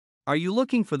Are you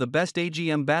looking for the best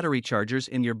AGM battery chargers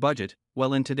in your budget?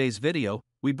 Well, in today's video,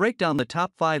 we break down the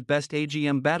top 5 best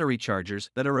AGM battery chargers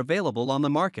that are available on the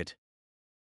market.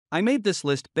 I made this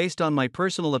list based on my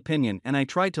personal opinion, and I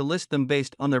tried to list them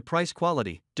based on their price,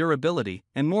 quality, durability,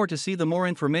 and more to see the more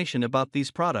information about these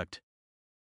products.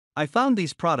 I found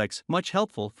these products much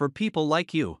helpful for people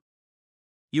like you.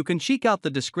 You can check out the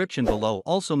description below.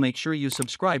 Also make sure you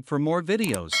subscribe for more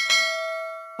videos.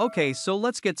 Okay, so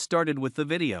let's get started with the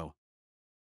video.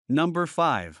 Number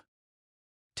 5.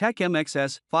 CTEK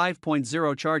MXS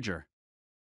 5.0 Charger.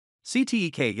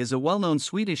 CTEK is a well-known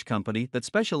Swedish company that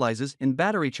specializes in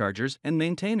battery chargers and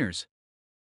maintainers.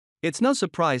 It's no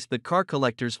surprise that car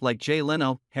collectors like Jay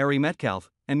Leno, Harry Metcalf,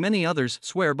 and many others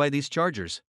swear by these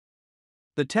chargers.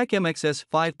 The CTEK MXS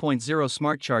 5.0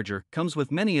 Smart Charger comes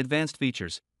with many advanced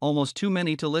features, almost too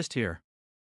many to list here.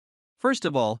 First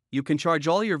of all, you can charge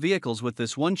all your vehicles with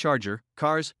this one charger: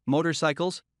 cars,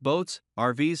 motorcycles, boats,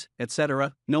 RVs,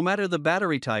 etc., no matter the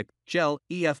battery type, gel,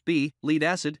 EFB, lead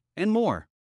acid, and more.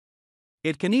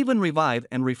 It can even revive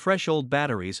and refresh old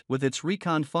batteries with its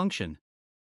recon function.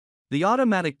 The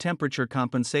automatic temperature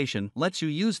compensation lets you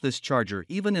use this charger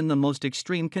even in the most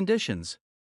extreme conditions.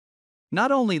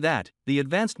 Not only that, the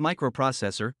advanced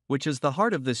microprocessor, which is the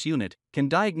heart of this unit, can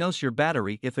diagnose your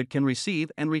battery if it can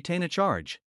receive and retain a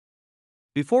charge.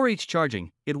 Before each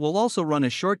charging, it will also run a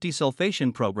short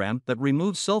desulfation program that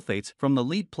removes sulfates from the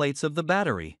lead plates of the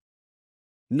battery.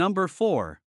 Number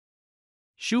 4.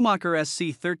 Schumacher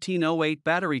SC1308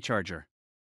 Battery Charger.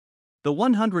 The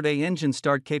 100A engine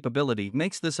start capability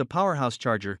makes this a powerhouse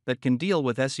charger that can deal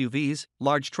with SUVs,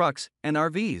 large trucks, and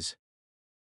RVs.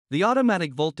 The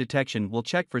automatic volt detection will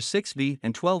check for 6V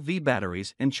and 12V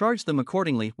batteries and charge them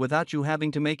accordingly without you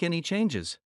having to make any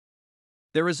changes.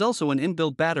 There is also an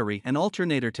inbuilt battery and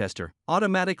alternator tester,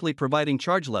 automatically providing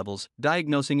charge levels,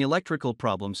 diagnosing electrical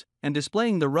problems, and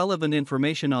displaying the relevant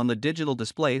information on the digital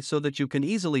display so that you can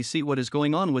easily see what is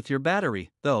going on with your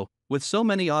battery. Though, with so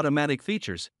many automatic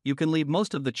features, you can leave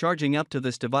most of the charging up to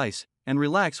this device and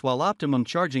relax while optimum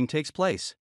charging takes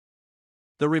place.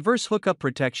 The reverse hookup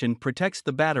protection protects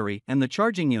the battery and the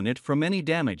charging unit from any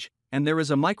damage, and there is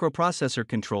a microprocessor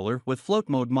controller with float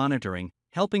mode monitoring,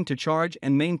 helping to charge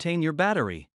and maintain your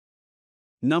battery.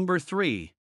 Number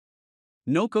 3.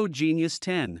 NOCO Genius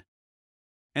 10.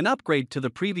 An upgrade to the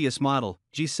previous model,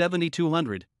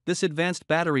 G7200, this advanced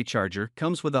battery charger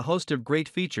comes with a host of great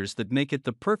features that make it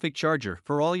the perfect charger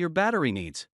for all your battery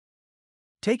needs.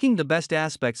 Taking the best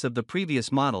aspects of the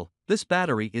previous model, this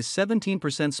battery is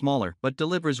 17% smaller but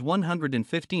delivers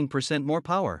 115% more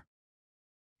power.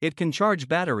 It can charge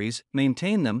batteries,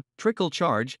 maintain them, trickle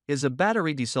charge, is a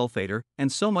battery desulfator,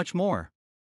 and so much more.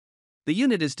 The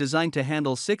unit is designed to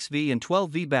handle 6V and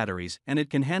 12V batteries, and it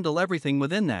can handle everything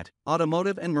within that: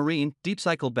 automotive and marine, deep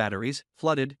cycle batteries,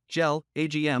 flooded, gel,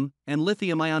 AGM, and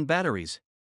lithium-ion batteries.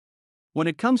 When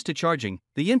it comes to charging,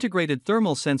 the integrated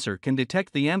thermal sensor can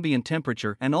detect the ambient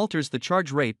temperature and alters the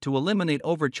charge rate to eliminate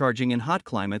overcharging in hot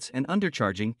climates and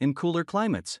undercharging in cooler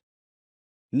climates.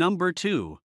 Number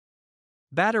 2.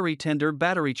 Battery Tender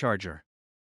Battery Charger.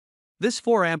 This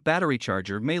 4-amp battery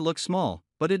charger may look small,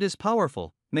 but it is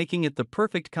powerful, making it the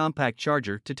perfect compact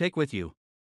charger to take with you.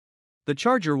 The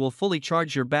charger will fully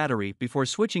charge your battery before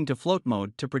switching to float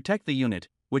mode to protect the unit,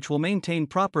 which will maintain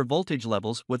proper voltage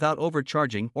levels without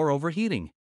overcharging or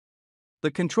overheating.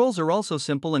 The controls are also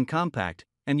simple and compact,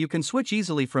 and you can switch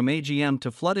easily from AGM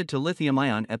to flooded to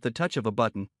lithium-ion at the touch of a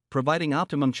button, providing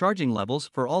optimum charging levels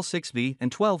for all 6V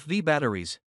and 12V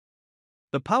batteries.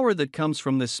 The power that comes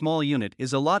from this small unit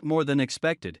is a lot more than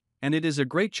expected, and it is a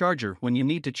great charger when you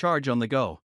need to charge on the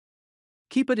go.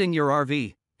 Keep it in your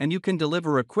RV, and you can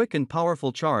deliver a quick and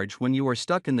powerful charge when you are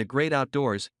stuck in the great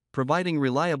outdoors, providing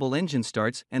reliable engine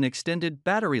starts and extended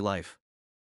battery life.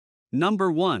 Number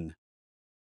 1.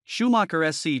 Schumacher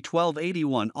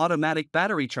SC1308 Automatic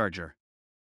Battery Charger.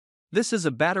 This is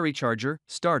a battery charger,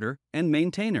 starter, and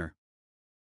maintainer.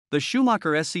 The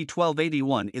Schumacher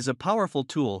SC1308 is a powerful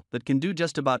tool that can do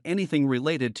just about anything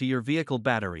related to your vehicle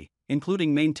battery,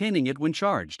 including maintaining it when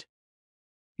charged.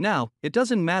 Now, it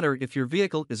doesn't matter if your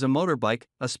vehicle is a motorbike,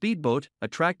 a speedboat, a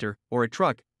tractor, or a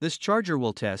truck, this charger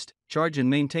will test, charge, and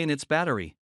maintain its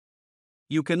battery.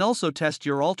 You can also test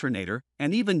your alternator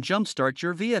and even jumpstart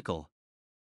your vehicle.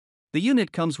 The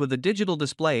unit comes with a digital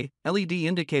display, LED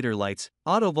indicator lights,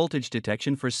 auto voltage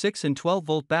detection for 6 and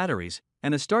 12-volt batteries,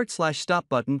 and a start/stop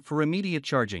button for immediate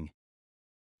charging.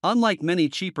 Unlike many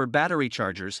cheaper battery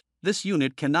chargers, this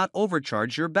unit cannot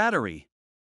overcharge your battery.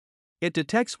 It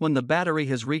detects when the battery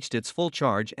has reached its full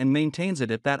charge and maintains it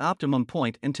at that optimum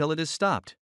point until it is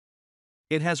stopped.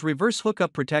 It has reverse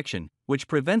hookup protection, which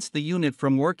prevents the unit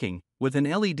from working, with an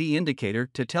LED indicator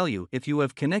to tell you if you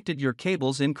have connected your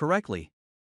cables incorrectly.